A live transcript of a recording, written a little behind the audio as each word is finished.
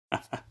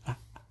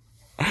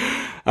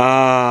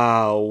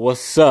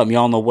What's up?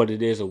 Y'all know what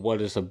it is or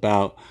what it's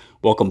about.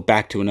 Welcome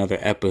back to another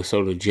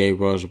episode of J.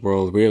 Rudd's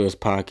World,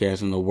 realest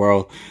podcast in the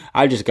world.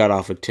 I just got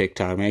off of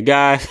TikTok, man.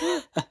 Guys,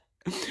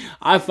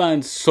 I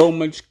find so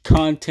much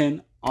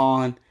content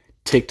on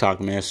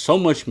TikTok, man. So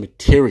much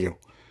material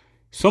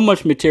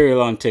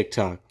on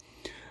TikTok.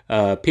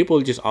 People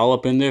are just all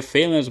up in their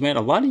feelings, man.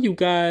 A lot of you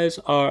guys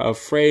are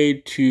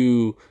afraid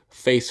to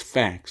face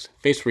facts,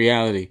 face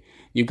reality.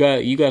 You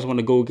guys want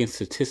to go against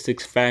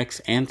statistics,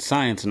 facts, and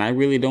science, and I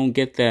really don't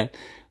get that.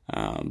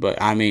 But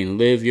I mean,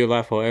 live your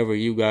life however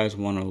you guys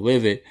want to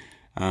live it.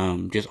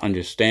 Just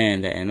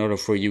understand that in order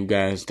for you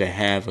guys to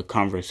have a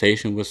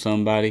conversation with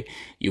somebody,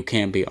 you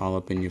can't be all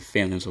up in your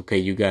feelings, okay?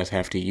 You guys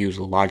have to use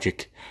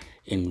logic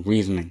and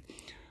reasoning.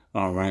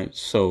 All right,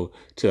 so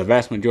to the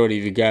vast majority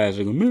of you guys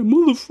are going, man,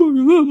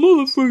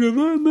 motherfucker,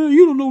 that, man,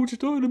 you don't know what you're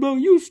talking about,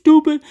 you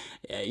stupid.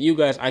 You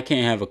guys, I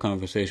can't have a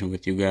conversation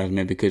with you guys,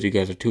 man, because you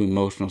guys are too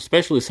emotional,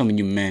 especially some of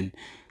you men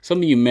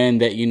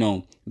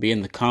that, be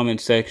in the comment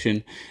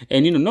section.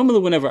 And, normally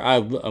whenever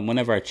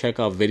I check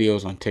out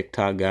videos on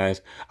TikTok,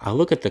 guys, I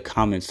look at the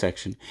comment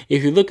section.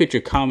 If you look at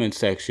your comment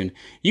section,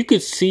 you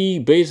could see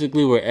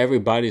basically where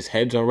everybody's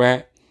heads are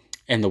at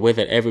and the way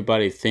that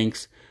everybody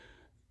thinks,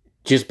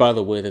 just by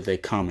the way that they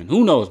comment.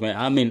 Who knows, man?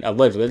 I mean,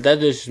 allegedly, that's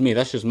just me.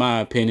 That's just my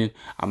opinion.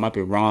 I might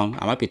be wrong.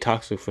 I might be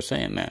toxic for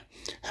saying that.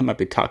 I might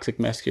be toxic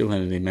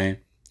masculinity, man.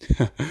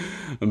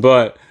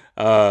 But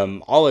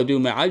all I do,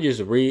 man, I just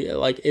read.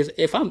 Like,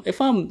 if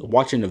I'm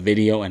watching a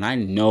video and I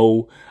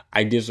know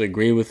I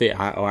disagree with it,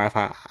 or if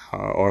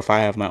I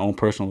have my own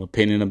personal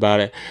opinion about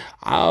it,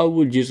 I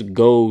would just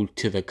go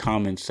to the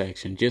comment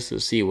section just to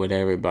see what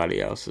everybody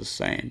else is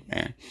saying,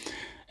 man.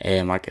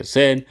 And like I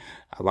said,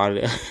 a lot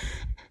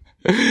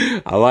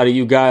of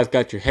you guys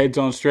got your heads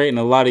on straight, and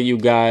a lot of you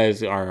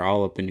guys are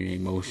all up in your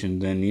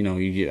emotions, and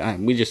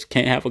we just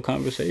can't have a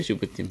conversation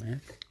with you,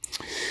 man.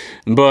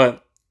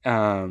 But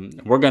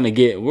we're gonna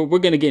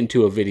get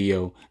into a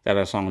video that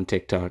I saw on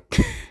TikTok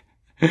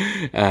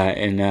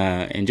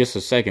in just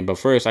a second. But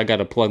first, I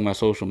gotta plug my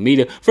social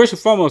media. First and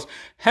foremost,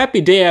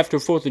 happy day after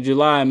 4th of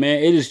July,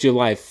 man. It is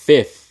July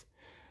 5th.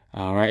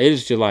 All right, it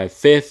is July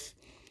 5th,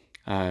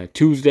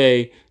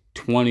 Tuesday,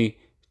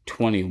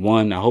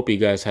 2021. I hope you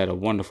guys had a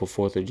wonderful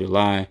 4th of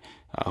July.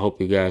 I hope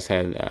you guys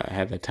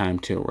had the time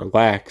to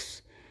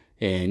relax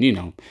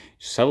and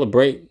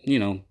celebrate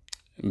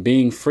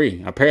being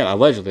free. Apparently,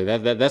 allegedly,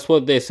 that's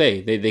what they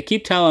say. They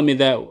keep telling me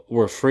that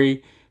we're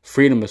free,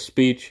 freedom of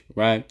speech,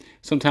 right?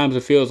 Sometimes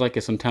it feels like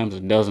it, sometimes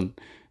it doesn't,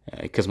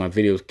 because my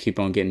videos keep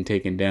on getting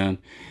taken down.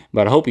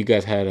 But I hope you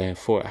guys had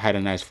a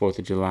nice 4th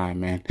of July,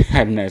 man.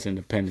 Had a nice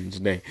Independence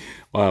Day.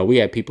 We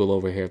had people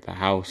over here at the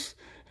house.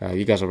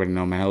 You guys already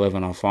know, man, I live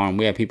on a farm.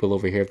 We had people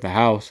over here at the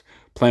house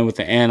playing with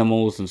the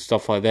animals and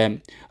stuff like that.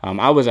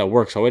 I was at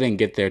work, so I didn't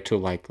get there till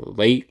like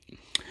late.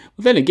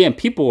 But then again,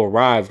 people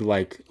arrived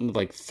like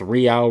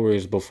 3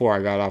 hours before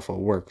I got off of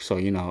work. So,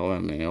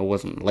 it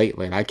wasn't late.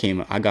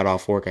 I got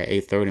off work at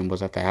 8:30 and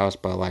was at the house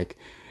by like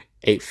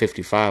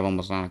 8:55,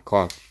 almost 9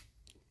 o'clock.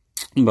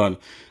 But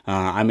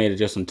I made it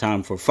just in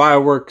time for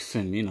fireworks,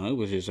 and it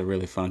was just a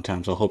really fun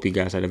time. So I hope you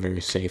guys had a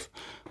very safe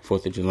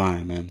 4th of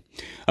July, man.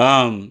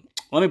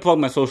 Let me plug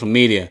my social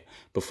media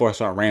before I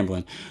start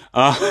rambling.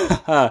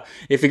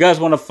 If you guys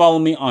want to follow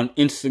me on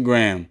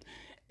Instagram,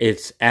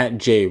 it's at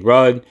J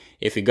Rudd.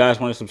 If you guys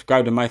want to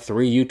subscribe to my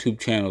 3 YouTube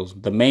channels,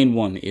 the main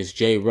one is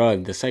J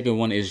Rudd. The second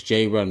one is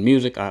J Rudd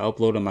Music. I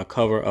uploaded my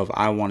cover of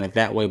I Want It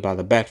That Way by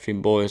the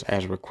Backstreet Boys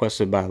as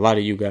requested by a lot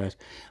of you guys.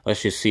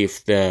 Let's just see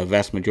if the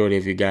vast majority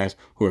of you guys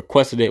who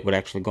requested it would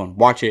actually go and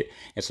watch it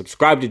and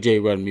subscribe to J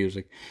Rudd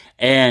Music.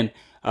 And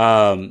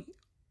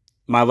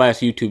my last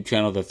YouTube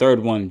channel, the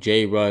third one,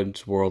 J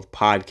Rudd's World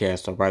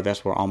Podcast. All right,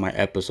 that's where all my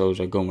episodes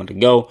are going to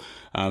go.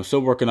 I'm still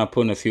working on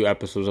putting a few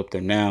episodes up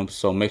there now,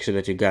 so make sure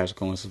that you guys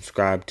go and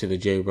subscribe to the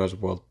J Rudd's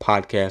World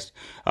Podcast.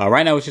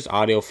 Right now, it's just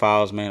audio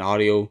files, man,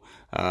 audio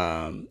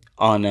on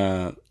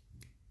the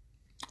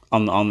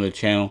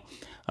channel.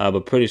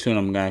 But pretty soon,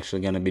 I'm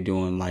actually going to be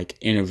doing like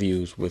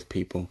interviews with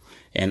people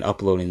and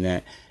uploading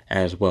that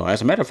as well.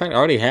 As a matter of fact, I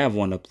already have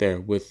one up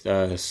there with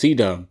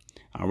C-Dub.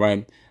 All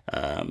right.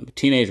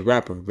 Teenage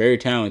rapper, very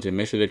talented.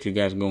 Make sure that you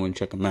guys go and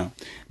check him out.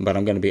 But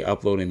I'm going to be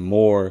uploading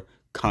more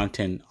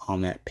content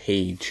on that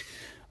page,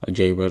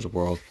 J Rudd's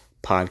World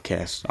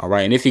Podcast. All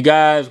right. And if you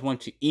guys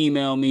want to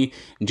email me,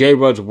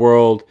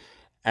 jrudsworld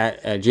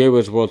at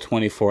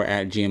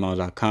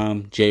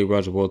jrudsworld24@gmail.com,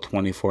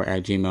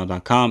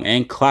 jrudsworld24@gmail.com,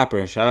 and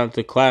Clapper. Shout out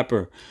to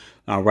Clapper.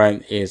 All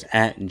right. Is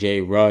at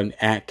jrudd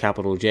at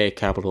capital J,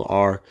 capital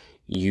RUD.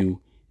 And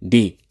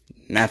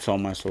that's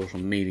on my social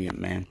media,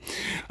 man.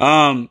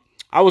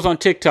 I was on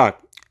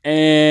TikTok,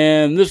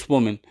 and this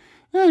woman,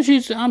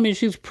 she's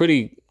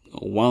pretty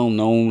well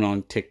known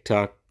on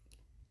TikTok.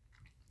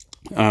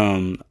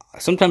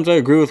 Sometimes I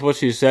agree with what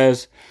she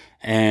says,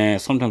 and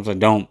sometimes I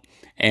don't.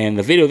 And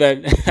the video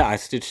that I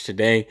stitched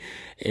today,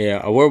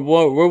 we're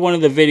one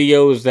of the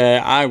videos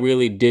that I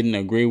really didn't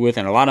agree with.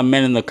 And a lot of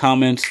men in the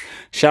comments,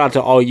 shout out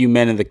to all you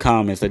men in the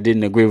comments that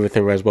didn't agree with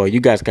her as well.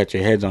 You guys got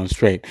your heads on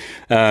straight.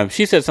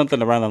 She said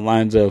something around the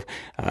lines of,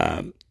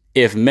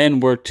 if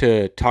men were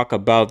to talk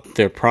about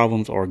their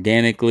problems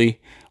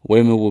organically,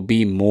 women will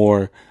be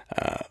more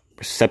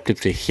receptive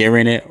to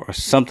hearing it or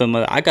something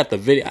like that. I got the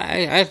video.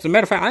 As a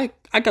matter of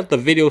fact, I got the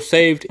video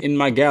saved in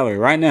my gallery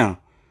right now.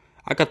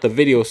 I got the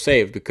video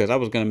saved because I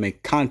was going to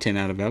make content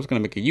out of it. I was going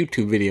to make a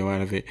YouTube video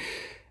out of it.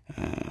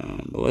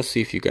 But let's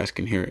see if you guys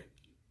can hear it.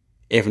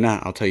 If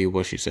not, I'll tell you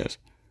what she says.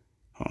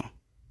 Hold on.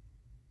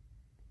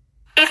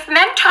 If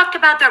men talked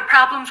about their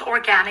problems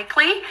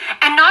organically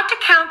and not to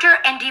counter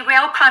and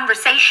derail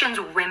conversations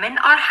women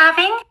are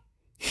having.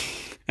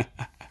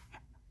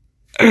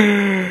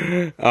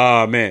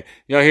 Oh man,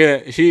 y'all hear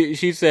that?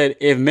 She said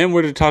if men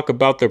were to talk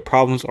about their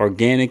problems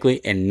organically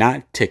and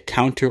not to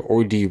counter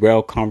or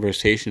derail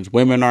conversations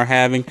women are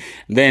having,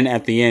 then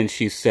at the end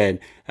she said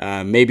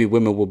maybe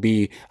women will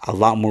be a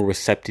lot more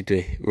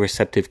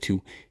receptive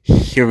to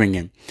hearing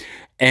him.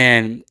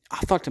 And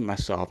I thought to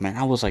myself, man,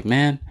 I was like,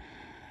 man,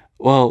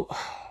 well,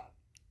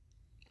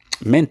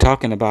 men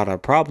talking about our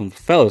problems,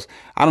 fellas,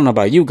 I don't know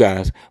about you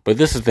guys, but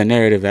this is the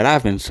narrative that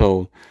I've been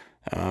sold.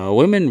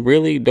 Women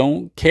really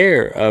don't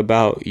care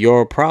about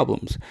your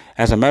problems.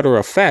 As a matter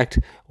of fact,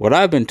 what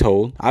I've been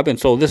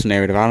sold this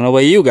narrative, I don't know about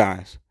you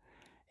guys,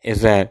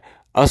 is that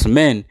us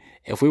men,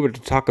 if we were to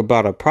talk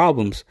about our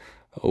problems,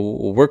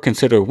 we're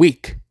considered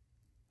weak,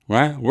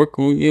 right?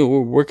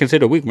 We're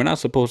considered weak. We're not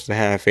supposed to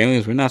have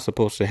feelings. We're not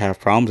supposed to have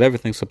problems.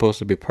 Everything's supposed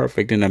to be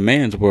perfect in a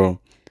man's world,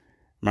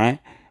 right?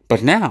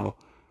 But now,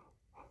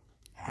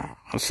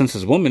 since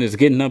this woman is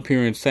getting up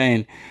here and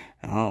saying,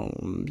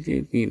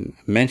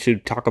 men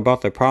should talk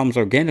about their problems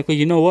organically.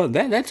 You know what?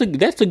 That's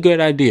a good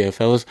idea,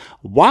 fellas.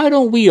 Why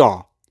don't we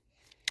all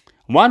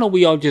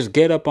just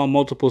get up on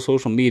multiple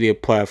social media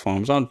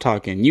platforms? I'm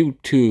talking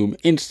YouTube,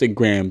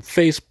 Instagram,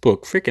 Facebook,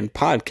 freaking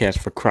podcast,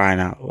 for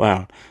crying out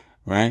loud,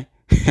 right?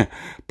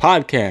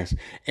 Podcast,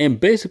 and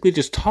basically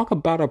just talk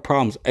about our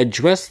problems,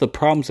 address the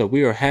problems that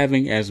we are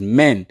having as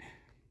men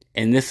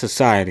in this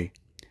society.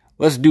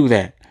 Let's do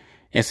that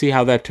and see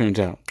how that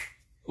turns out.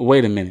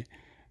 Wait a minute.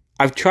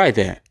 I've tried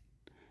that,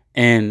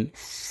 and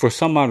for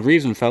some odd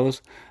reason,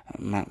 fellas,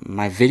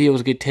 my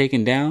videos get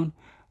taken down.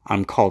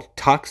 I'm called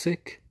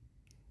toxic.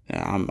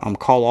 I'm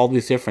called all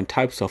these different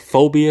types of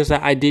phobias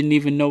that I didn't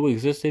even know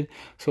existed.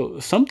 So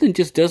something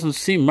just doesn't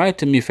seem right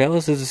to me,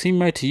 fellas. Does it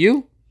seem right to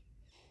you?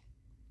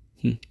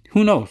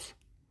 Who knows?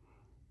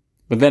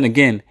 But then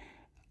again,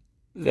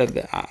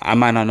 I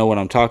might not know what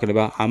I'm talking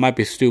about. I might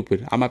be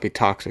stupid. I might be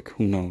toxic.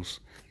 Who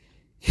knows?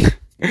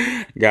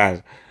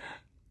 Guys,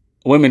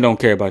 women don't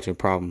care about your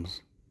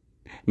problems.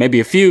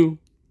 Maybe a few,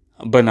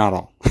 but not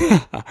all.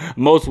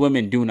 Most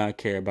women do not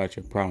care about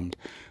your problems.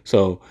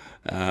 So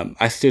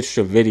I stitched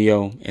a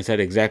video and said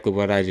exactly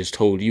what I just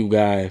told you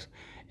guys.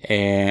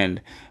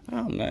 And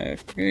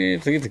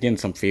it's getting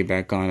some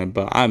feedback on it.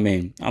 But I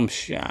mean, I'm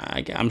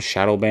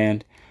shadow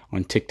banned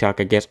on TikTok,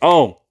 I guess.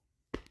 Oh!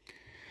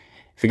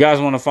 If you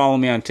guys want to follow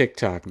me on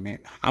TikTok, man,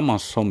 I'm on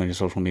so many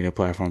social media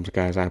platforms,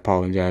 guys. I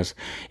apologize.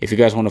 If you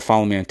guys want to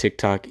follow me on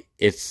TikTok,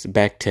 it's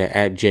back to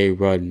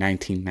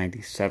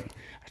 @JRud1997.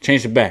 I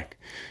changed it back.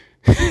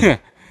 I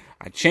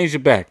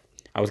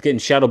was getting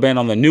shadow banned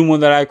on the new one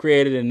that I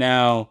created, and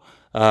now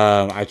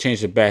I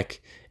changed it back,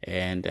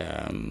 and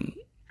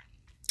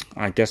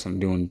I guess I'm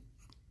doing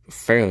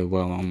fairly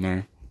well on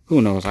there.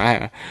 Who knows?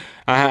 I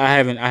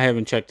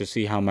haven't checked to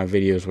see how my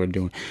videos were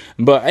doing.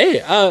 But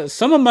hey,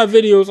 some of my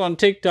videos on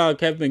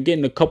TikTok have been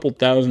getting a couple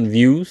thousand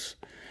views.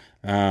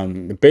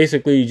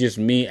 Basically just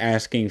me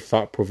asking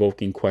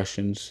thought-provoking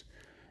questions.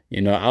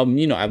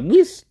 At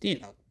least,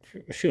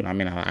 shoot, I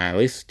mean, at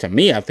least to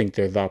me, I think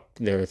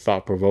they're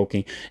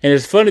thought-provoking. And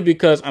it's funny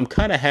because I'm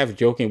kind of half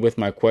joking with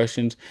my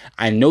questions.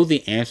 I know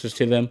the answers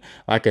to them.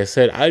 Like I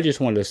said, I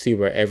just wanted to see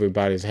where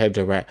everybody's heads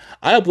are at.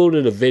 I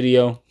uploaded a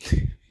video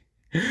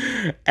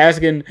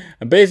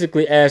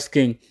basically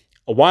asking,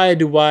 why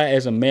do I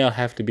as a male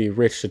have to be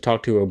rich to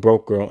talk to a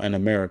broke girl in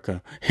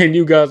America? And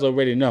you guys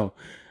already know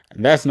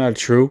that's not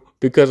true,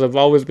 because I've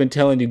always been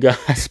telling you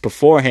guys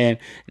beforehand,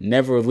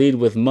 never lead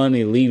with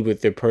money, lead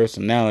with their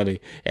personality.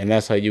 And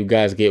that's how you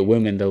guys get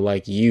women to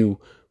like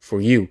you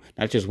for you.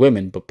 Not just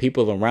women, but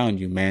people around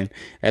you, man.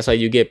 That's how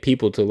you get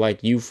people to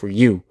like you for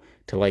you,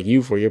 to like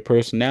you for your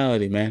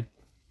personality, man.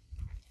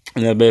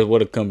 And that's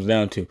what it comes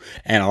down to.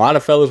 And a lot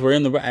of fellas were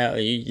in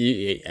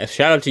the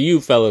shout out to you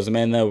fellas,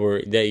 man,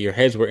 that your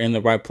heads were in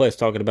the right place,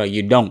 talking about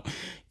you don't.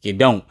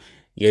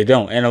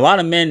 And a lot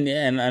of men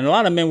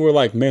were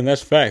like, man,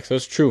 that's facts,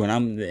 that's true.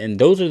 And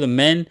those are the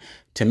men,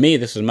 to me,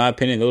 this is my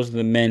opinion, those are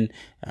the men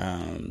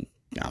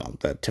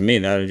to me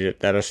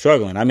that are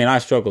struggling. I mean, I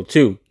struggle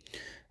too.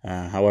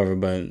 However,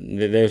 but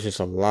there's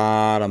just a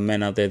lot of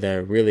men out there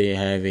that really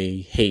have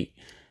a hate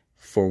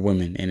for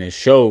women, and it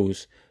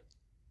shows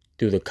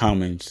through the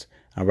comments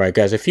All right,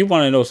 guys, if you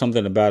want to know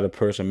something about a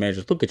person, man,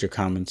 just look at your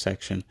comment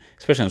section,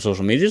 especially on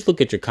social media. Just look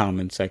at your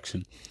comment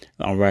section.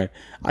 All right.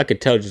 I could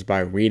tell just by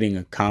reading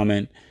a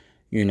comment,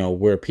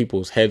 where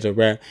people's heads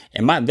are at.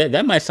 And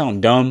that might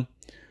sound dumb.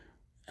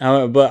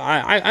 But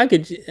I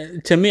could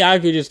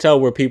just tell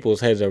where people's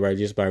heads are at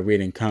just by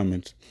reading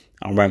comments.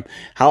 All right.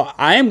 How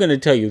I am going to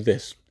tell you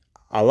this.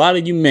 A lot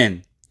of you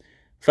men,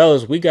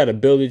 fellas, we got to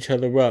build each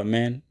other up,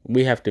 man.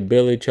 We have to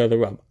build each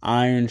other up.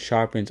 Iron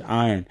sharpens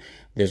iron.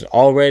 There's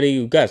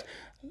already, guys,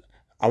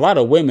 a lot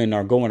of women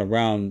are going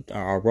around,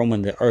 are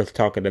roaming the earth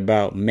talking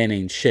about men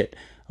ain't shit.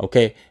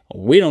 Okay.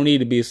 We don't need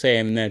to be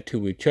saying that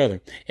to each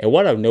other. And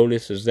what I've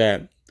noticed is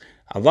that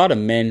a lot of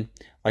men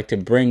like to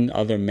bring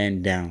other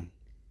men down.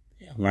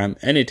 Right.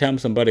 Anytime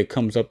somebody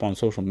comes up on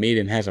social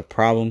media and has a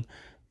problem,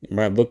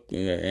 right,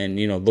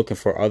 looking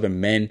for other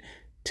men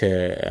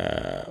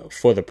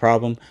for the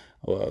problem,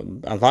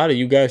 a lot of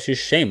you guys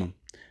just shame them,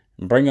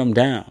 bring them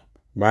down,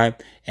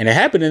 right? And it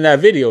happened in that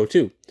video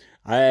too.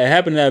 It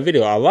happened in that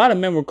video. A lot of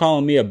men were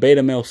calling me a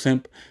beta male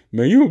simp.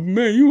 You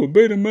a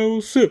beta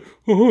male simp.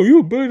 Oh, you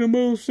a beta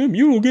male simp.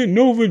 You don't get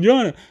no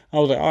vagina. I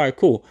was like, all right,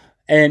 cool.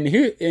 And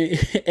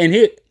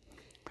here's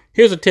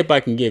a tip I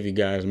can give you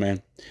guys,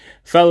 man.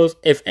 Fellas,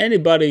 if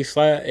anybody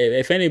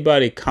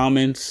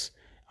comments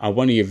on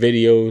one of your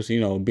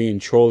videos, being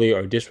trolly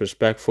or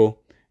disrespectful,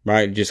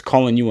 right, just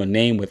calling you a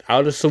name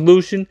without a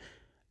solution,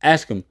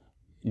 ask them,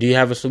 do you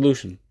have a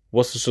solution?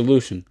 What's the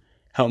solution?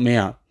 Help me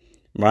out.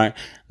 Right.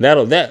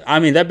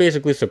 That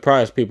basically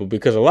surprised people,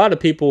 because a lot of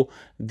people,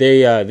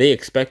 they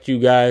expect you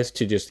guys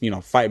to just,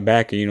 fight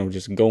back, or,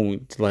 just go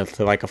to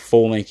like a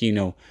full length,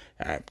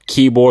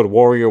 keyboard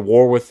warrior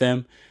war with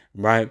them.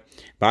 Right.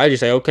 But I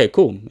just say, okay,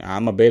 cool.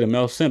 I'm a beta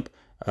male simp.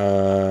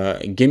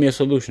 Give me a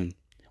solution.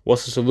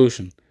 What's the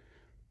solution?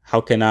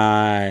 How can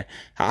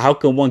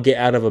one get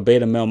out of a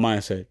beta male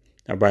mindset?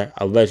 All right.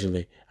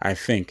 Allegedly, I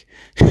think.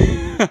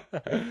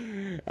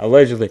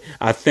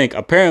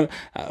 Apparently,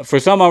 for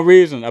some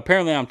reason,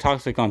 apparently I'm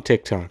toxic on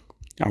TikTok.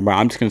 All right.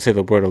 I'm just going to say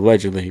the word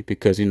allegedly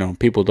because,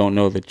 people don't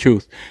know the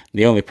truth.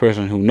 The only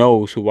person who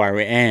knows who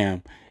I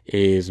am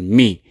is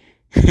me.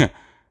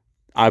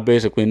 I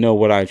basically know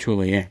what I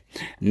truly am.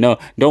 No,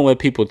 don't let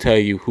people tell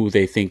you who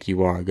they think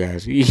you are,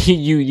 guys.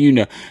 you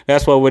know.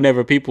 That's why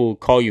whenever people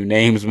call you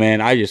names,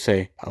 man, I just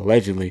say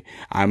allegedly.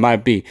 I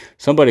might be.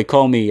 Somebody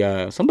called me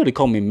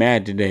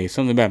mad today.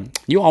 Something about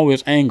you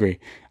always angry.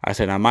 I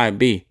said I might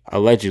be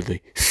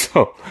allegedly.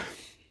 So,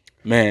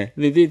 man,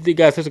 the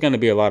guys, there's gonna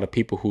be a lot of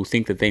people who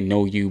think that they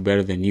know you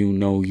better than you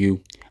know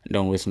you.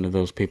 Don't listen to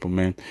those people,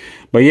 man.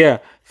 But yeah,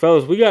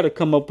 fellas, we got to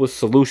come up with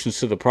solutions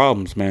to the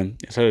problems, man,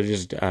 instead of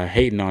just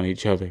hating on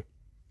each other.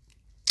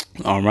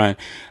 All right.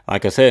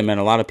 Like I said, man,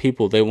 a lot of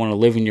people, they want to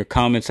live in your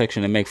comment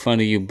section and make fun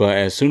of you. But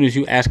as soon as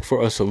you ask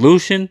for a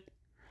solution,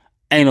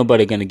 ain't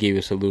nobody going to give you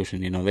a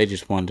solution. They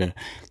just want to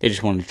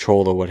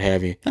troll or what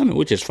have you.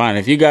 Which is fine.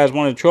 If you guys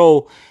want to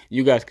troll,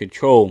 you guys could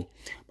troll.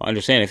 But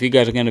understand, if you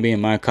guys are going to be in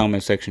my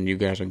comment section, you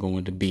guys are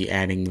going to be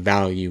adding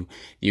value.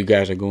 You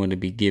guys are going to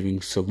be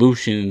giving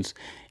solutions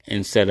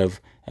instead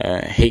of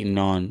hating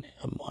on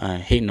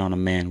a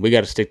man. We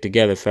got to stick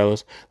together,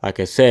 fellas. Like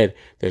I said,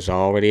 there's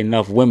already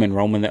enough women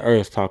roaming the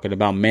earth talking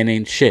about men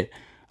ain't shit.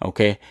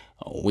 Okay,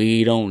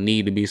 we don't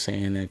need to be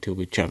saying that to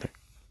each other.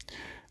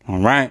 All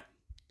right.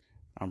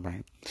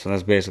 So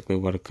that's basically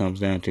what it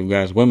comes down to,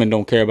 guys. Women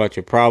don't care about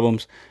your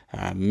problems.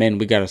 Men,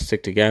 we got to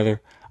stick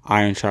together.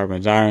 Iron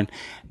sharpens iron.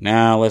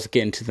 Now let's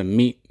get into the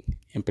meat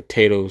and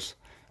potatoes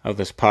of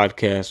this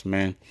podcast,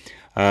 man.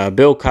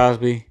 Bill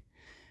Cosby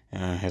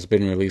has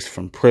been released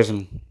from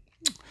prison.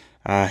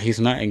 He's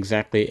not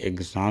exactly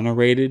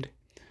exonerated.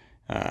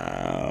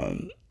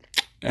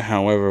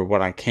 However,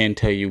 what I can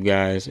tell you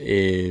guys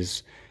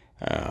is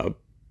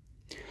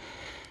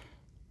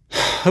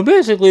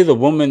basically the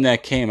woman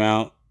that came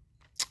out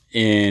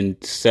and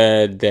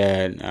said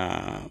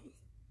that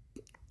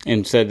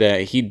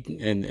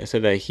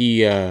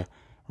he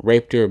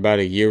raped her about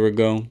a year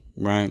ago,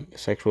 right?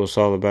 Sexual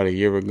assault about a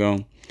year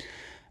ago.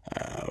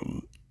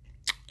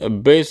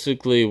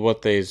 Basically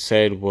what they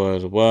said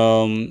was,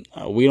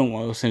 we don't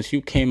want, since you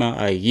came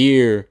out a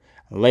year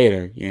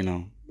later,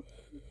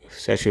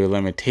 statute of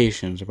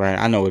limitations, right?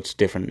 I know it's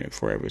different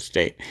for every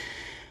state.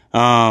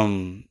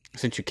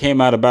 Since you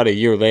came out about a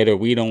year later,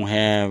 we don't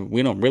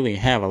really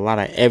have a lot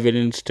of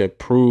evidence to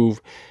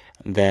prove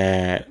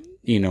that,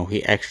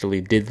 he actually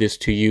did this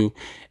to you.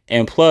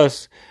 And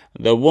plus,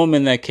 the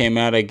woman that came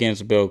out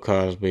against Bill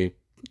Cosby,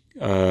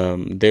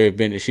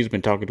 she's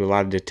been talking to a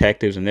lot of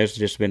detectives, and there's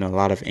just been a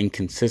lot of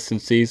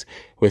inconsistencies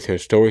with her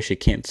story. She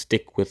can't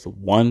stick with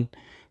one,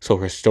 so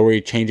her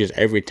story changes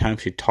every time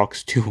she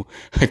talks to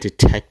a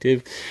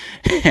detective.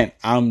 And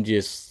I'm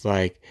just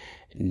like,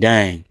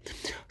 dang.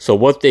 So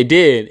what they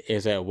did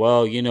is that,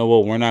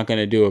 we're not going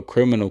to do a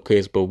criminal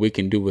case, but we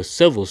can do a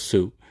civil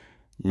suit,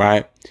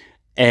 right?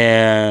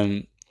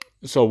 And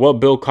so what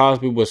Bill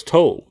Cosby was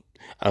told,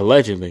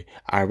 allegedly,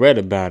 I read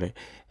about it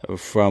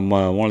from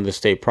one of the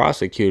state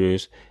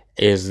prosecutors,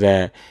 is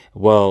that,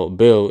 well,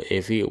 Bill,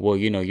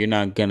 you're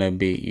not going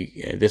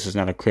to this is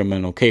not a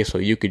criminal case, so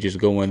you could just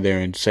go in there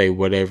and say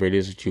whatever it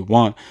is that you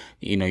want.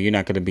 You're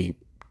not going to be,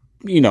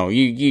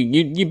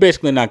 you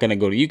basically not going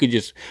to you could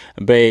just,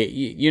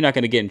 you're not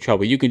going to get in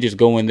trouble. You could just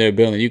go in there,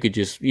 Bill, and you could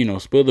just,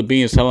 spill the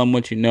beans, tell them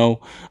what you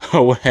know,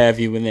 or what have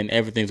you, and then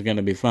everything's going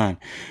to be fine.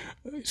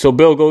 So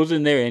Bill goes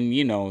in there and,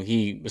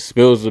 he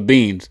spills the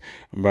beans,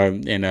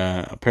 right? And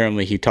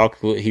apparently he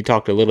talked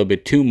a little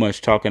bit too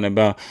much, talking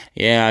about,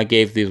 yeah, I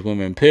gave these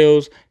women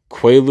pills,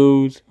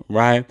 Quaaludes,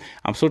 right?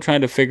 I'm still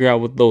trying to figure out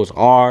what those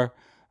are.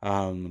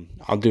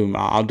 I'll do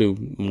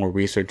more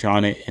research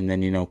on it, and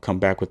then, come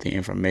back with the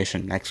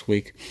information next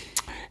week.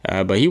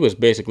 But he was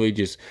basically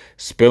just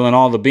spilling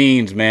all the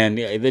beans, man.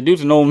 The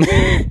dude's an old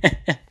man.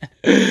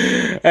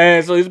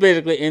 And so he's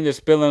basically in there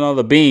spilling all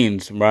the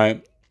beans,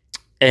 right?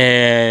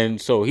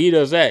 And so he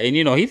does that, and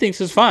he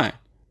thinks it's fine,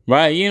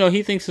 right?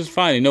 He thinks it's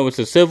fine. It's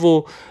a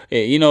civil,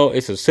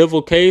 it's a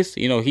civil case.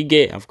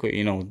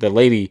 The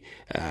lady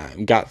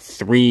got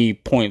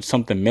 $3 point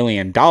something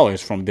million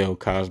from Bill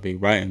Cosby,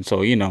 right? And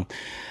so they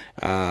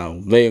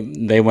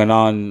went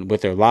on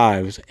with their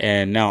lives,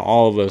 and now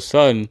all of a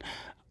sudden,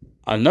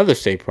 another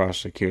state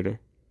prosecutor,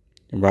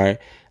 right,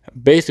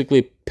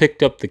 basically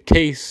picked up the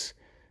case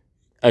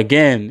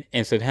again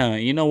and said,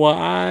 you know what?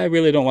 I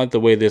really don't like the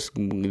way this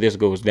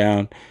goes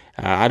down.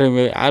 I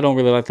don't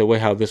really like the way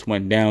how this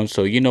went down.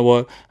 So you know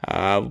what?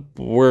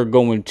 We're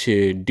going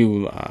to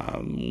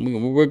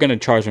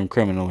charge him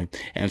criminally.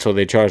 And so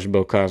they charged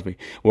Bill Cosby,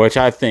 which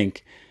I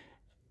think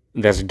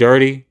that's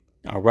dirty.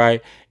 All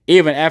right.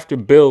 Even after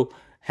Bill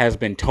has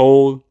been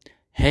told,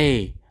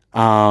 hey,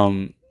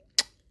 you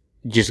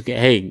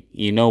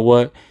know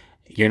what?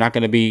 You're not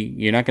gonna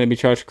be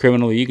charged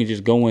criminally. You can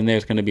just go in there.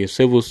 It's gonna be a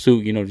civil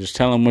suit. Just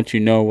tell them what you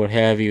know, what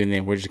have you, and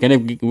then we're just gonna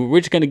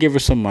give her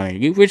some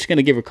money. We're just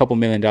gonna give her a couple $1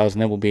 million, and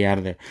then we'll be out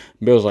of there.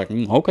 Bill's like,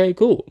 okay,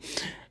 cool.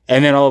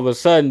 And then all of a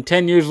sudden,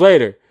 10 years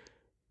later,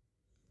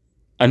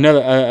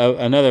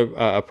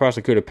 another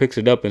prosecutor picks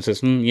it up and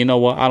says, you know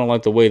what? I don't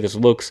like the way this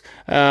looks.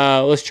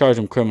 Let's charge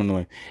him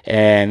criminally.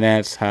 And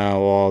that's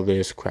how all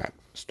this crap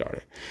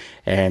started.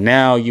 And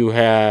now you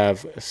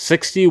have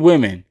 60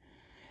 women.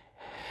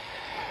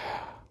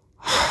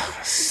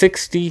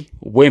 60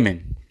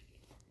 women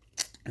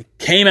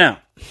came out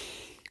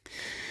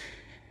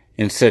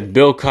and said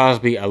Bill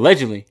Cosby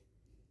allegedly,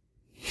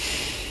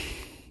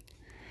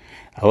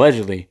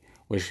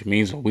 which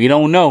means we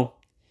don't know,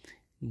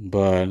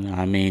 but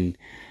I mean,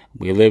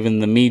 we live in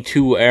the Me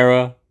Too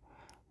era.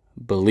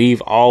 Believe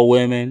all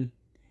women,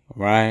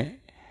 right?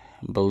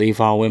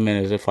 Believe all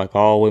women as if like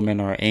all women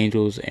are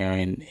angels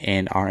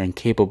and are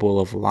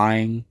incapable of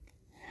lying.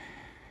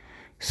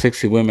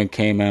 60 women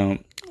came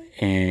out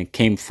and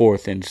came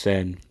forth and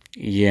said,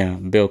 yeah,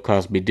 Bill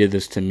Cosby did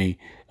this to me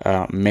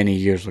many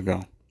years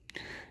ago.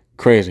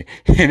 Crazy.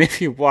 And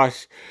if you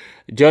watch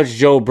Judge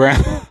Joe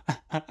Brown,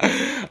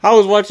 I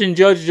was watching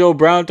Judge Joe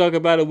Brown talk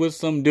about it with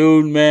some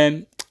dude,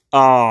 man.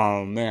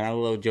 Oh, man, I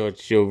love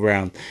Judge Joe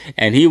Brown.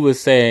 And he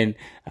was saying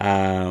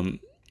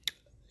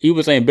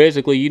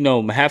basically,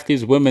 half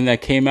these women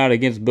that came out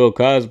against Bill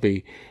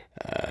Cosby,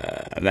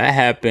 that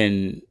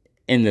happened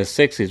in the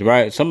 60s,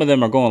 right? Some of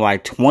them are going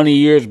like 20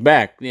 years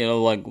back,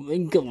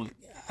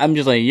 I'm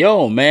just like,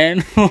 yo,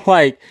 man,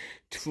 like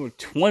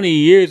 20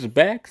 years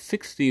back,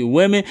 60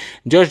 women.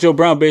 Judge Joe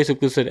Brown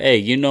basically said, hey,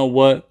 you know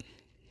what?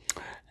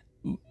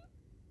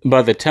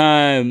 By the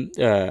time,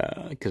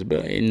 because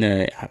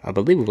I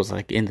believe it was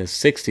like in the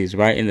 60s,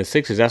 right? In the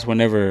 60s, that's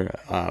whenever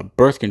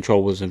birth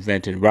control was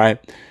invented, right?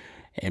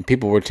 And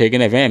people were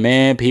taking advantage,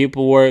 man.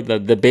 People were,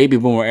 the baby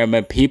boomer era,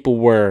 man, people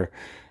were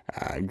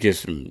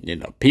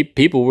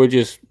people were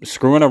just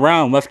screwing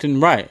around left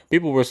and right.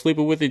 People were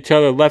sleeping with each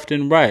other left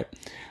and right,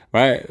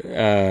 right?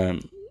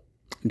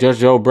 Judge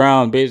Joe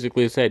Brown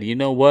basically said, you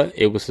know what?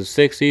 It was the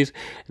 60s.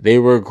 They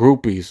were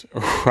groupies,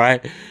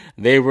 right?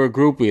 They were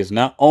groupies.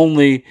 Not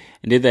only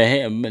did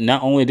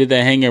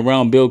they hang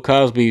around Bill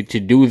Cosby to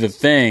do the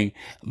thing,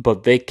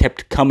 but they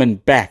kept coming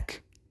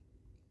back.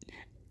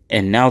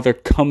 And now they're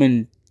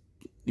coming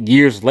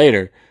years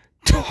later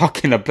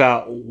talking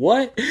about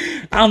what?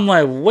 I'm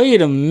like,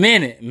 wait a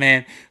minute,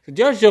 man.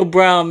 Judge Joe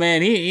Brown,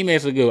 man, he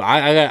makes a good.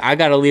 I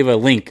gotta leave a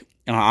link.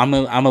 I'm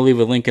gonna leave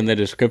a link in the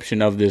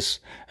description of this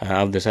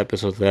episode,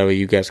 so that way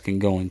you guys can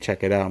go and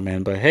check it out,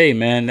 man. But hey,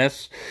 man,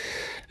 that's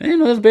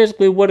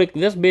basically what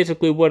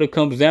it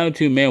comes down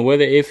to, man.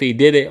 Whether if he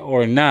did it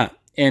or not.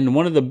 And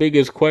one of the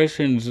biggest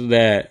questions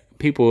that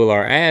people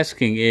are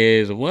asking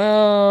is,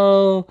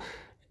 well,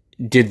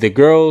 did the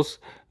girls?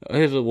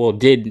 Well,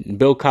 did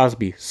Bill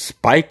Cosby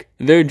spike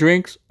their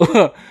drinks?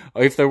 Or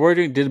if they were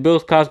drinking, did Bill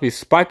Cosby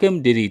spike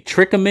them? Did he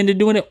trick them into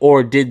doing it?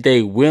 Or did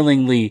they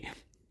willingly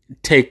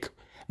take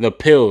the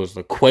pills,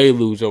 the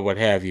Quaaludes, or what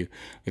have you?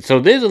 And so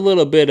there's a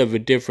little bit of a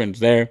difference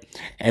there.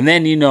 And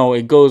then,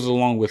 it goes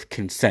along with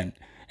consent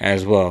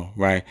as well,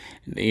 right?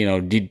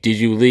 Did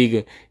he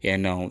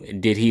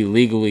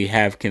legally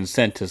have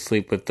consent to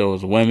sleep with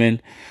those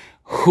women?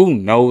 Who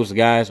knows,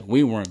 guys?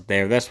 We weren't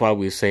there. That's why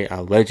we say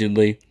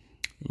allegedly.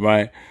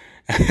 Right.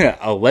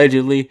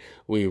 Allegedly,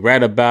 we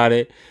read about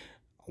it.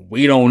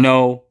 We don't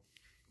know,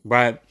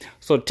 right?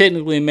 So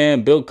technically,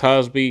 man, Bill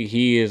Cosby,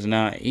 he's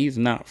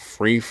not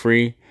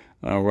free.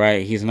 All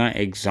right, he's not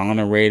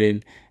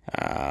exonerated.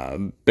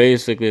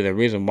 Basically, the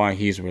reason why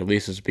he's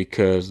released is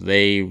because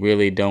they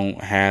really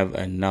don't have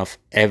enough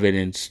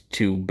evidence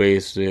to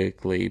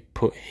basically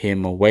put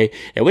him away.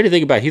 And what do you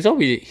think about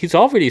it? He's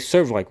already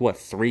served like what,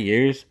 3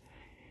 years?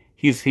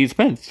 He's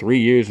spent 3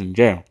 years in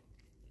jail,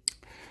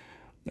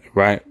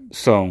 right?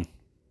 So,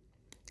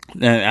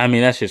 I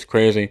mean, that's just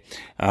crazy.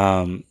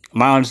 My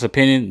honest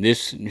opinion,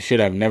 this should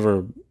have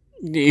never,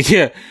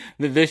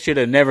 this should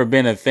have never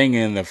been a thing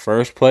in the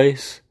first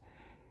place.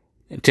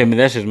 To me,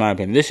 that's just my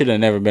opinion. This should have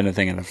never been a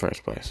thing in the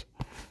first place.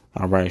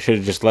 All right. Should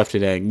have just left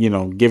it at,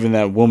 giving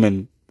that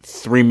woman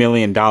 $3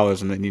 million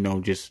and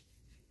then, just,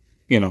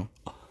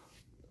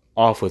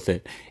 off with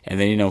it. And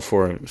then,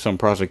 for some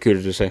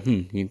prosecutor to say,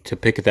 to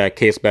pick that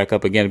case back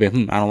up again,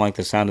 I don't like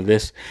the sound of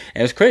this.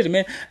 And it's crazy,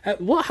 man.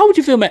 How would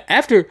you feel, man,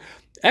 after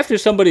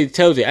somebody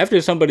tells you, after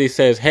somebody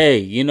says, hey,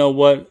 you know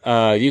what,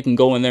 you can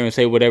go in there and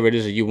say whatever it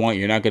is that you want.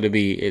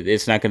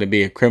 It's not going to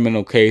be a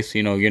criminal case.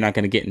 You're not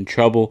going to get in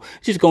trouble.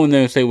 Just go in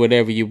there and say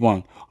whatever you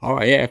want. All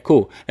right. Yeah,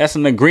 cool. That's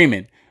an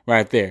agreement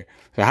right there.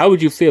 So how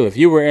would you feel if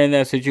you were in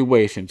that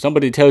situation?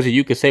 Somebody tells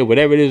you can say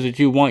whatever it is that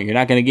you want. You're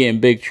not going to get in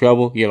big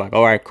trouble. You're like,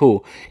 all right,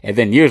 cool. And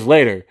then years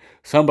later,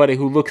 somebody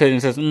who looks at it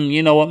and says,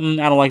 you know what,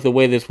 I don't like the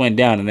way this went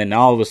down. And then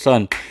all of a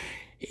sudden,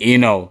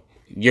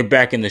 you're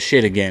back in the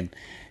shit again.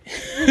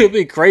 It'd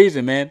be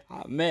crazy, man.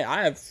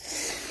 Man,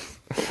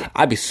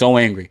 I'd be so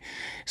angry.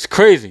 It's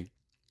crazy.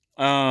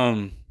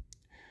 Accountability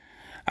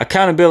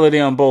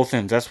on both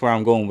ends. That's where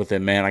I'm going with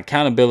it, man.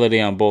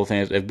 Accountability on both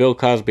ends. If Bill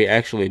Cosby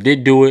actually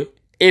did do it,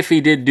 if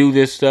he did do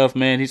this stuff,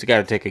 man, he's got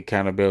to take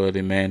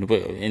accountability, man.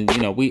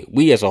 And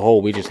we as a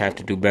whole, we just have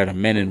to do better,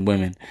 men and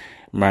women,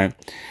 right?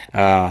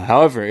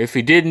 However, if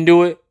he didn't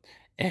do it,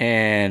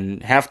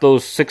 and half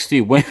those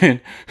 60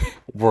 women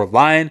were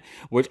lying,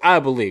 which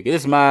I believe.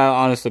 This is my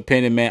honest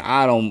opinion, man.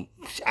 I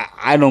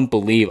don't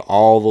believe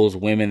all those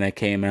women that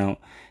came out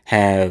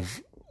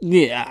have.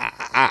 Yeah,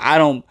 I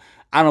don't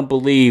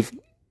believe.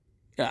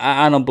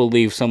 I don't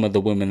believe some of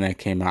the women that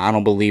came out. I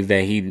don't believe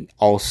that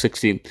all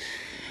 60.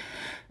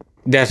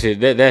 That's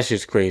it. That's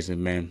just crazy,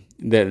 man.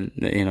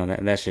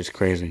 That's just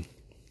crazy.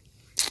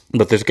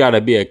 But there's got to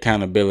be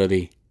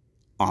accountability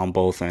on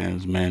both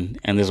ends, man.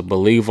 And this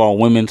believe all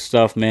women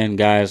stuff, man,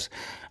 guys,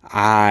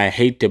 I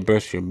hate to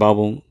burst your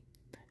bubble.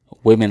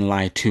 Women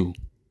lie too.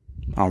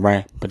 All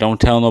right. But don't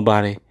tell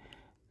nobody.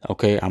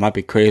 Okay. I might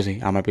be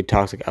crazy. I might be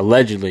toxic.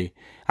 Allegedly.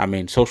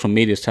 Social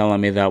media is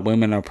telling me that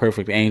women are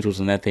perfect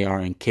angels and that they are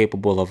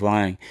incapable of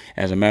lying.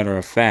 As a matter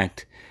of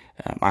fact,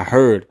 I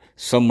heard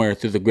somewhere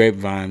through the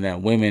grapevine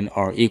that women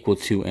are equal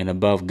to and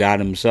above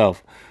God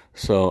himself.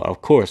 So,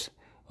 of course,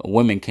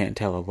 women can't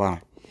tell a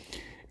lie.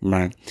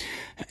 Right.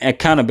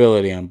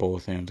 Accountability on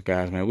both ends,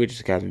 guys, man. We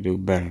just got to do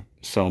better.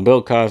 So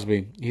Bill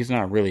Cosby, he's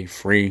not really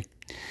free.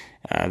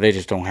 They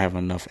just don't have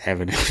enough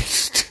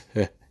evidence.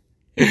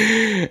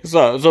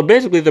 So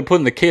basically they're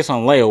putting the case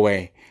on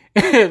layaway.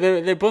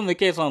 they're putting the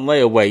case on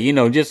layaway.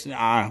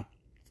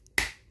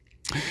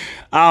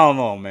 I don't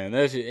know, man.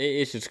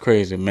 It's just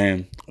crazy,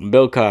 man.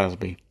 Bill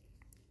Cosby.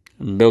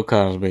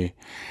 Man.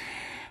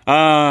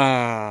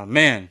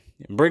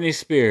 Britney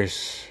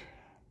Spears.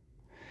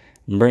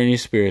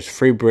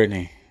 Free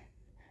Britney.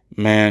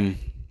 Man,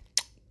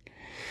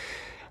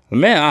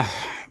 I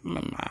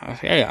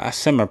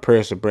send my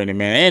prayers to Britney,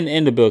 man,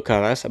 and to Bill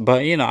Cosby.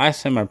 But I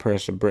send my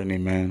prayers to Britney,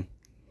 man.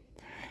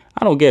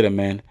 I don't get it,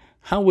 man.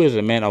 How is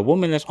it, man? A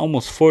woman that's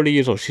almost 40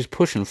 years old, she's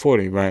pushing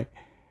 40, right?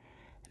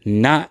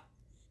 Not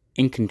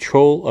in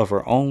control of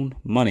her own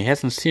money,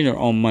 hasn't seen her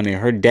own money.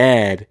 Her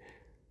dad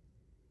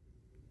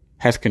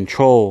has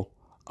control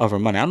of her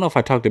money. I don't know if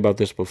I talked about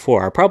this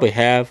before. I probably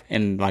have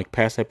in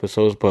past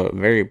episodes, but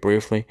very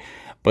briefly.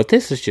 But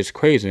this is just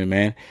crazy,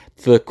 man.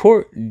 The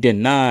court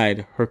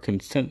denied her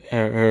consent,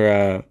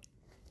 her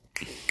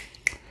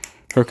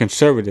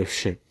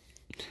conservatorship.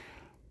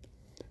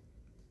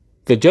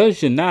 The judge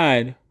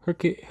denied her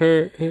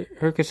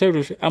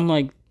conservatorship. I'm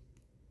like,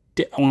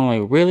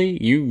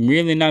 really? You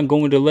really not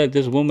going to let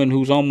this woman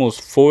who's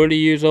almost 40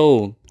 years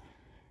old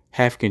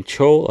have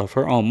control of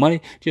her own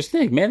money? Just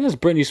think, man, that's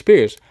Britney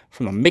Spears.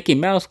 From the Mickey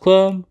Mouse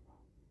Club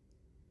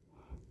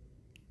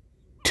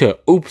to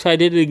Oops, I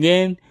Did It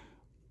Again.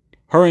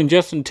 Her and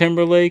Justin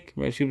Timberlake,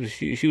 right?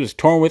 She was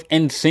torn with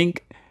NSYNC,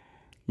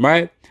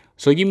 right?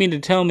 So you mean to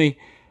tell me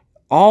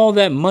all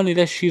that money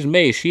that she's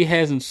made, she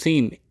hasn't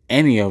seen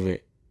any of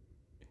it?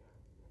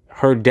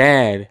 Her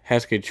dad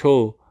has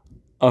control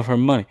of her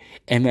money,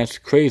 and that's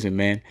crazy,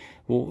 man.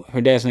 Well,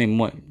 her dad's name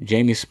what?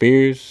 Jamie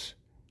Spears.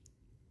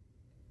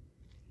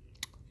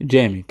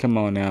 Jamie, come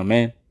on now,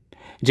 man.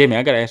 Jamie,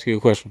 I gotta ask you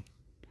a question.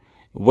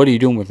 What are you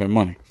doing with her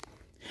money?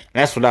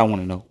 That's what I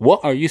want to know.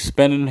 What are you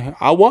spending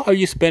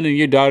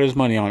your daughter's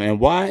money on? And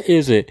why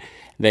is it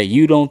that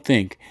you don't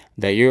think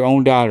that your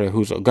own daughter,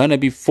 who's gonna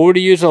be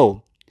 40 years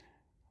old,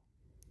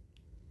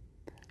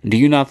 do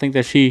you not think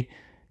that she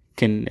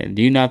Do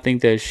you not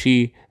think that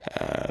she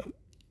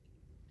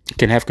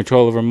can have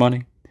control of her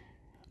money?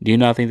 Do you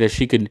not think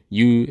that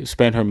you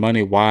spend her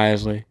money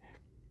wisely?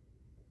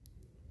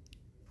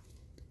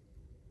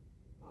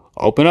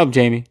 Open up,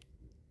 Jamie.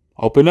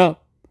 Open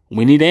up.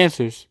 We need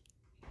answers.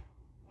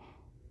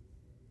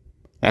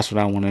 That's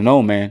what I want to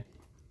know, man.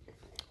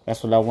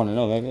 That's what I want to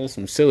know. That's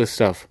some silly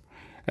stuff.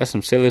 That's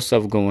some silly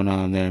stuff going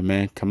on there,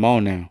 man. Come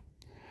on now.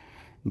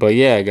 But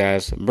yeah,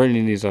 guys,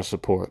 Brittany needs our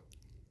support.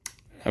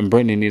 So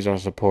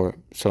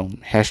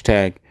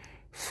hashtag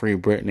free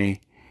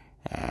Brittany.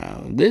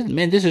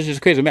 This is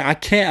just crazy, man. I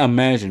can't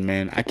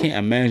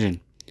imagine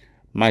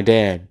my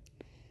dad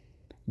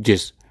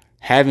just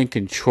having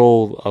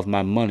control of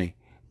my money.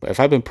 But if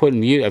I've been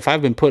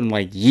putting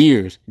like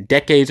years,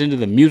 decades into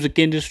the music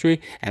industry,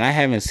 and I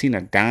haven't seen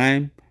a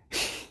dime,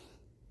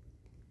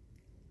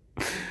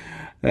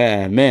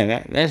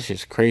 man, that's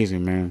just crazy,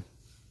 man.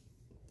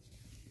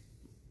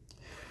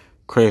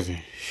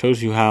 Crazy.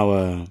 Shows you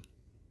how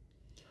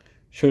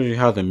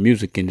the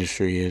music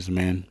industry is,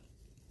 man.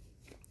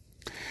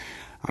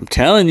 I'm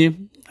telling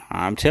you,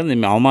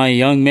 all my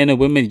young men and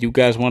women, you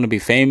guys want to be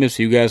famous,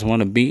 you guys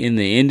want to be in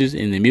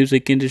the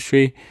music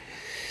industry.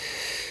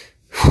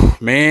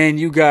 Man,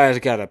 you guys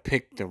got to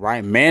pick the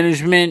right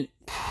management.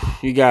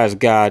 You guys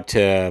got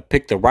to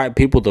pick the right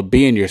people to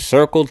be in your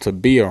circle, to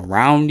be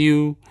around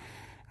you.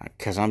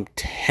 Because I'm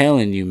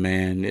telling you,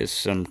 man, there's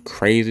some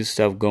crazy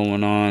stuff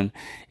going on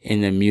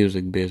in the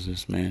music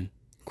business, man.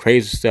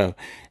 Crazy stuff.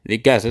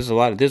 Guys, there's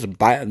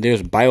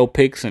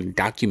biopics and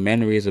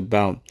documentaries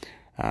about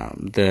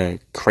the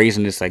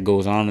craziness that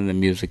goes on in the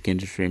music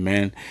industry,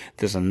 man.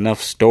 There's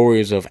enough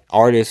stories of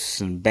artists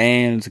and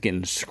bands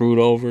getting screwed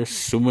over,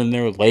 suing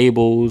their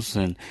labels,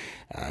 and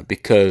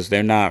because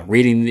they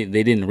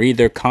didn't read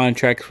their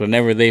contracts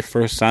whenever they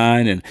first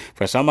signed, and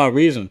for some odd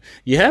reason,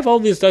 you have all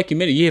these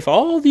documentaries, you have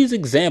all these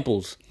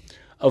examples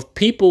of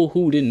people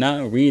who did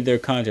not read their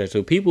contracts,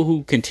 so people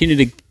who continue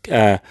to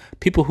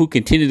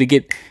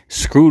get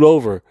screwed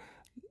over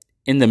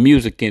in the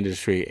music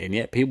industry, and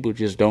yet people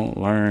just don't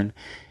learn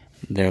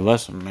their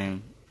lesson,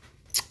 man.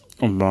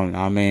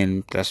 I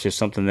mean, that's just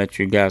something that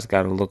you guys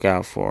got to look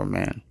out for,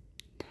 man.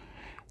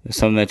 It's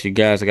something that you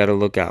guys got to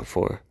look out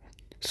for.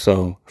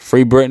 So,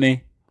 free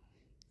Brittany.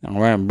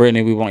 All right,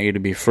 Brittany, we want you to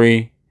be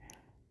free.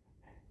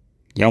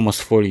 You're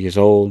almost 40 years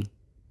old.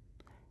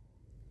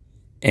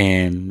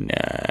 And,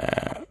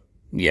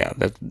 yeah,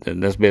 that's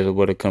basically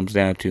what it comes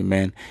down to,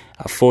 man.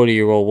 A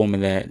 40-year-old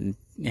woman that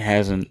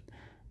hasn't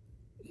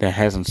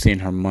seen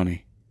her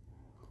money.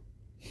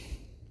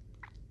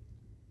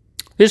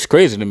 It's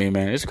crazy to me,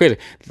 man. It's crazy.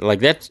 Like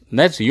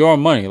that's your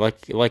money.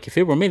 Like if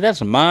it were me,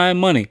 that's my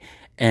money,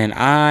 and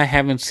I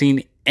haven't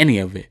seen any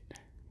of it.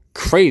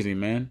 Crazy,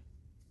 man.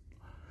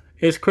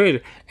 It's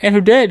crazy. And her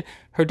dad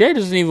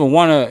doesn't even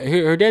want to.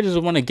 Her dad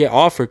doesn't want to get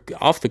off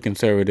the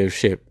conservative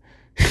ship.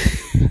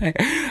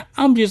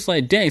 I'm just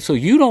like, dang. So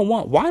you don't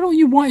want? Why don't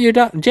you want your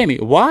daughter, Jamie?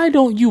 Why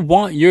don't you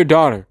want your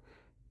daughter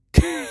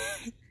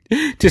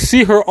to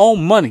see her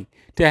own money?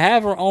 To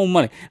have her own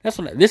money.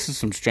 This is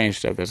some strange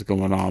stuff that's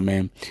going on,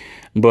 man.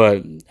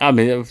 But I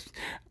mean,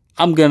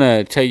 I'm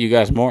gonna tell you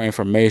guys more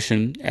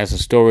information as the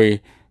story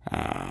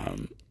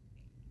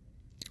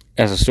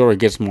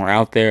gets more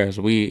out there, as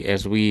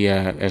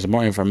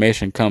more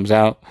information comes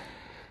out.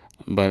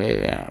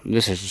 But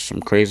this is just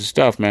some crazy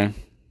stuff, man.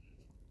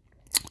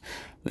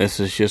 This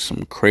is just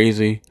some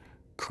crazy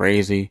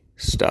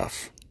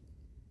stuff.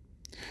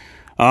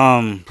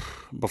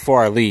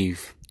 Before I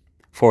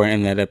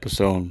end that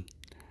episode,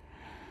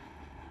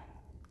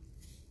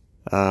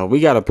 we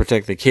gotta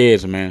protect the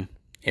kids, man.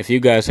 If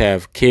you guys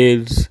have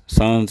kids,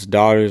 sons,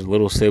 daughters,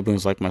 little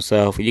siblings like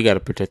myself, you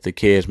gotta protect the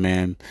kids,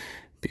 man.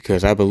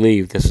 Because I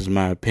believe, this is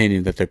my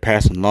opinion, that they're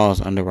passing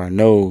laws under our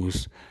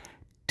nose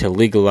to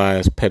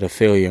legalize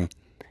pedophilia.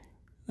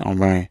 All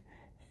right,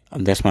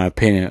 that's my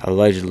opinion.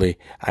 Allegedly,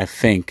 I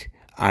think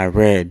I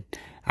read.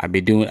 I'm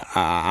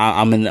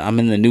in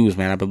the news,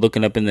 man. I've been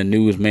looking up in the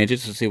news, man,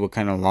 just to see what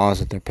kind of laws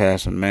that they're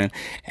passing, man.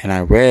 And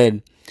I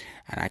read.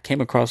 And I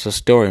came across a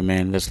story,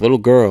 man. This little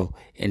girl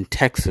in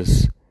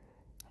Texas,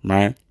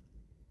 right?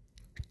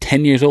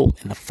 10 years old,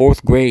 in the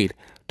 4th grade,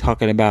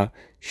 talking about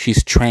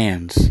she's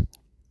trans.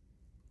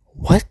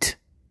 What?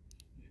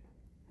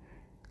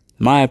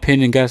 My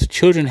opinion, guys,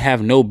 children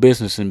have no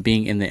business in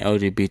being in the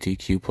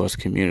LGBTQ plus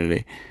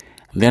community.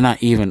 They're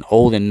not even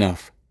old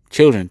enough.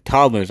 Children,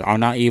 toddlers, are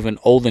not even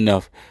old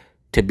enough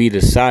to be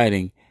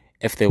deciding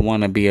if they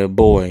want to be a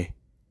boy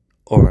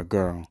or a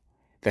girl.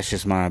 That's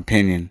just my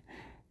opinion.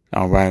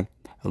 All right.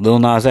 Lil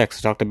Nas X,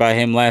 I talked about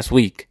him last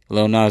week.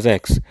 Lil Nas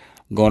X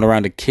going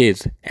around to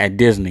kids at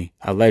Disney,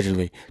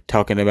 allegedly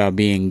talking about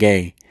being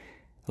gay.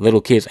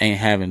 Little kids ain't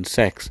having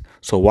sex.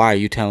 So why are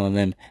you telling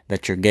them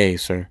that you're gay,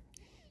 sir?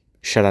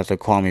 Shout out to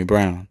Kwame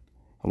Brown.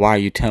 Why are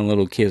you telling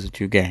little kids that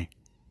you're gay?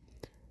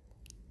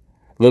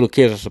 Little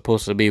kids are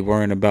supposed to be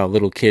worrying about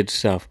little kid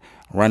stuff,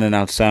 running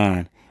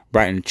outside,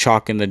 writing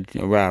chalk in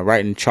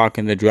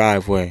the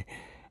driveway,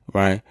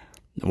 right?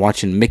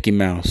 Watching Mickey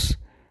Mouse,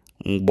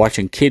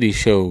 watching kiddie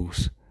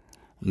shows,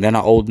 They're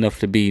not old enough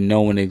to be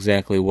knowing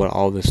exactly what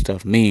all this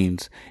stuff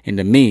means. And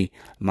to me,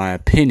 my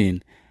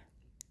opinion,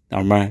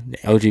 all right, the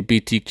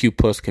LGBTQ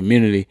plus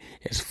community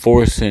is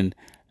forcing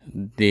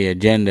their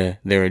agenda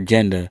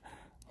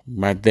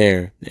right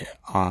there.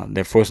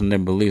 They're forcing their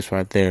beliefs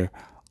right there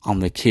on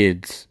the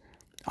kids,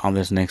 on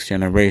this next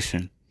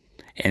generation.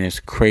 And it's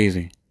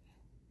crazy.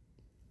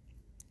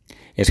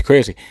 It's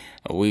crazy.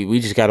 We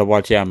just got to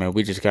watch out, man.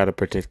 We just got to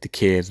protect the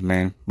kids,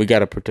 man. We got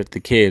to protect the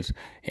kids.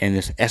 And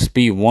this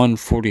SB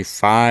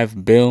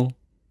 145 bill,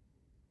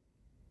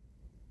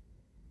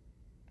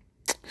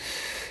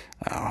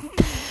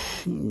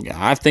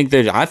 I think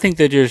they're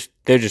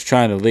just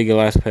trying to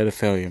legalize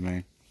pedophilia,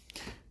 man.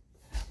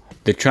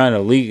 They're trying to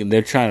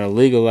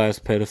legalize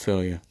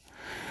pedophilia.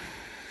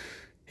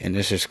 And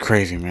this is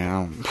crazy,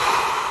 man.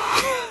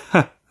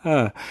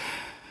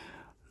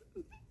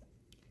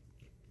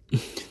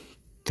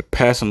 They're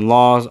passing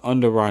laws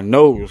under our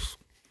nose.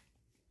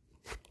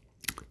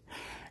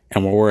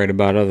 And we're worried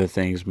about other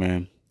things,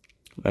 man.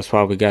 That's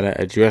why we got to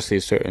address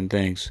these certain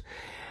things.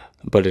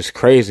 But it's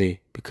crazy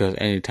because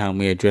anytime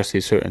we address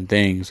these certain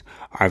things,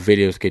 our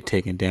videos get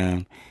taken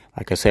down.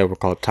 Like I said, we're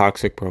called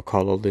toxic. We're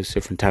called all these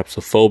different types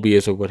of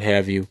phobias or what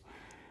have you.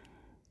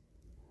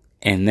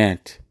 And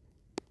that,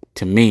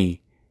 to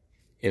me,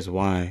 is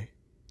why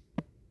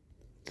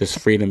this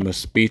freedom of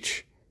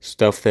speech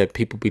stuff that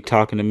people be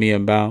talking to me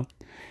about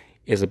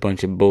is a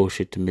bunch of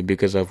bullshit to me.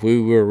 Because if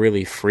we were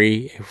really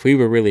free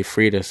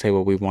to say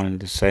what we wanted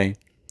to say,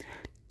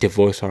 to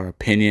voice our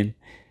opinion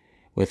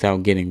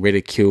without getting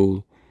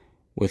ridiculed,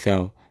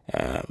 without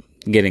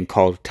getting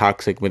called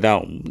toxic,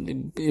 without,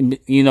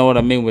 you know what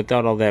I mean,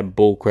 without all that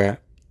bull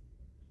crap.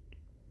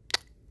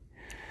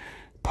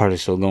 Party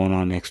still going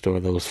on next door,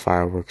 those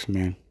fireworks,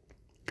 man.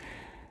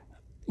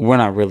 We're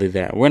not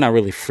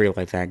really free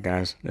like that,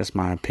 guys. That's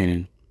my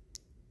opinion.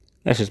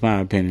 That's just my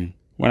opinion.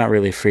 We're not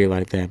really free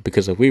like that.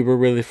 Because if we were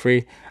really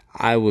free,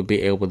 I would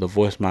be able to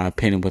voice my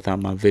opinion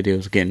without my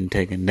videos getting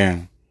taken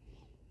down.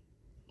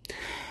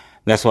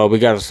 That's why we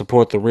got to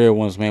support the real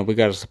ones, man. We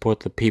got to support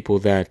the people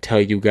that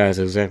tell you guys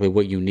exactly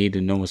what you need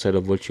to know instead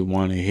of what you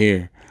want to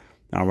hear.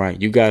 All right.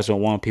 You guys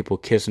don't want people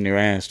kissing your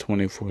ass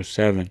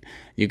 24/7.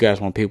 You guys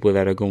want people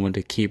that are going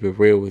to keep it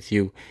real with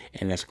you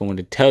and that's going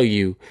to tell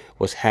you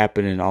what's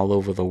happening all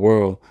over the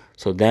world.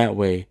 So that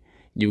way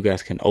you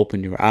guys can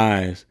open your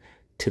eyes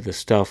to the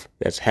stuff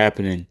that's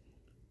happening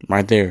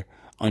right there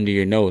under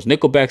your nose.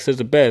 Nickelback says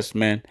the best,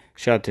 man.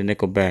 Shout out to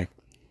Nickelback.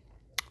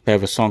 They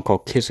have a song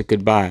called Kiss It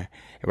Goodbye.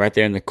 And right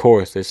there in the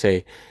chorus, they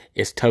say,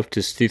 it's tough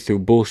to see through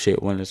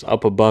bullshit when it's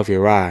up above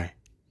your eye.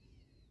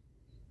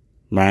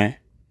 Right?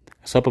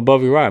 It's up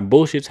above your eye.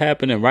 Bullshit's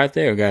happening right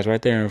there, guys.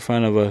 Right there in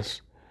front of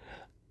us.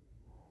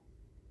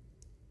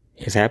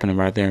 It's happening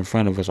right there in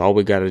front of us. All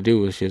we got to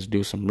do is just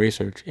do some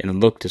research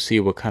and look to see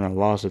what kind of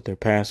laws that they're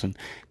passing.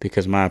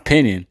 Because my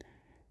opinion,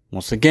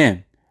 once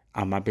again,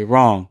 I might be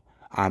wrong.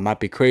 I might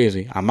be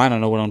crazy. I might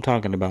not know what I'm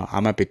talking about. I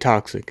might be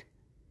toxic.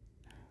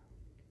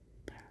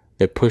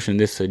 They're pushing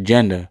this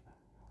agenda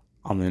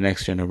on the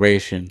next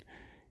generation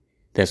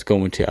that's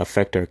going to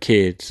affect our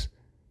kids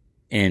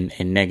in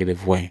a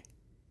negative way.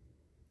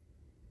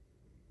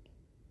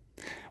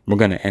 We're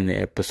going to end the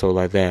episode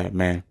like that,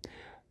 man.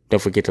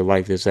 Don't forget to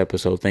like this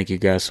episode. Thank you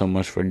guys so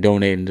much for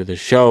donating to the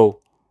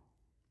show.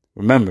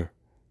 Remember,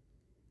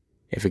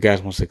 if you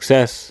guys want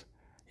success,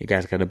 you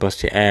guys got to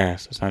bust your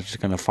ass. It's not just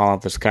going to fall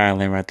off the sky and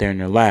land right there in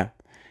your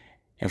lap.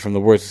 And from the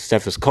words of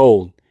Steph is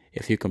cold,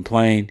 if you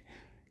complain,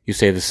 you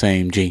say the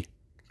same. G.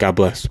 God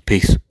bless.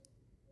 Peace.